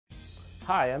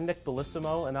Hi, I'm Nick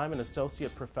Bellissimo, and I'm an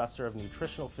Associate Professor of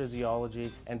Nutritional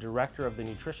Physiology and Director of the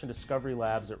Nutrition Discovery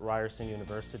Labs at Ryerson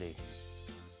University.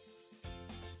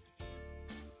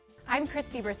 I'm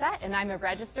Christy Brissette, and I'm a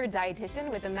registered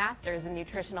dietitian with a master's in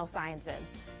Nutritional Sciences.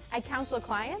 I counsel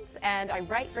clients, and I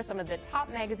write for some of the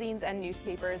top magazines and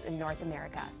newspapers in North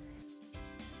America.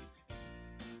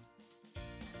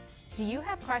 Do you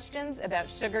have questions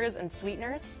about sugars and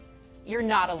sweeteners? You're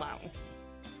not alone.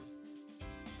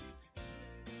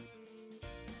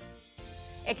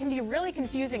 It can be really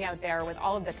confusing out there with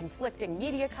all of the conflicting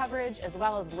media coverage as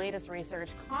well as latest research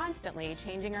constantly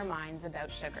changing our minds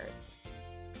about sugars.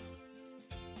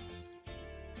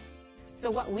 So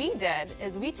what we did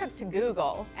is we took to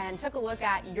Google and took a look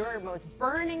at your most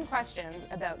burning questions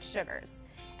about sugars.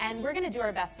 And we're going to do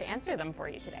our best to answer them for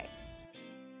you today.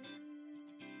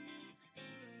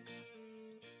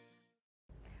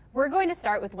 We're going to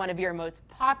start with one of your most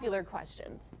popular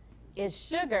questions. Is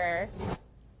sugar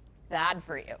bad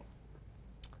for you?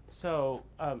 So,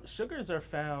 sugars are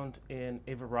found in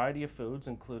a variety of foods,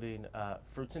 including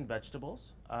fruits and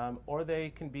vegetables, or they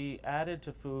can be added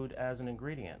to food as an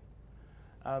ingredient.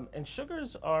 And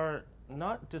sugars are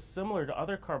not dissimilar to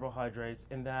other carbohydrates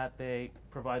in that they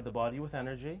provide the body with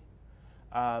energy,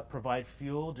 provide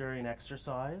fuel during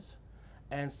exercise,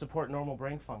 and support normal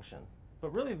brain function.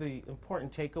 But really the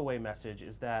important takeaway message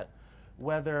is that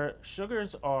whether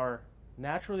sugars are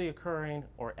naturally occurring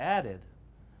or added,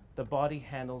 the body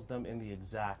handles them in the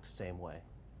exact same way.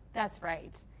 That's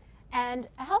right. And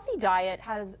a healthy diet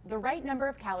has the right number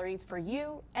of calories for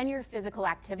you and your physical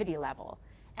activity level,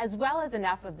 as well as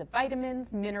enough of the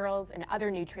vitamins, minerals, and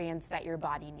other nutrients that your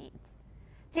body needs.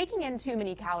 Taking in too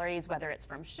many calories, whether it's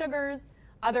from sugars,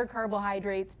 other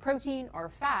carbohydrates, protein, or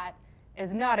fat,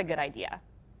 is not a good idea.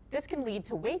 This can lead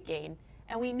to weight gain,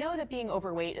 and we know that being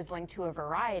overweight is linked to a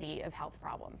variety of health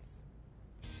problems.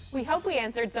 We hope we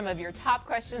answered some of your top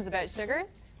questions about sugars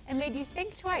and made you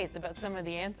think twice about some of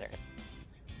the answers.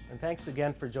 And thanks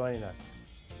again for joining us.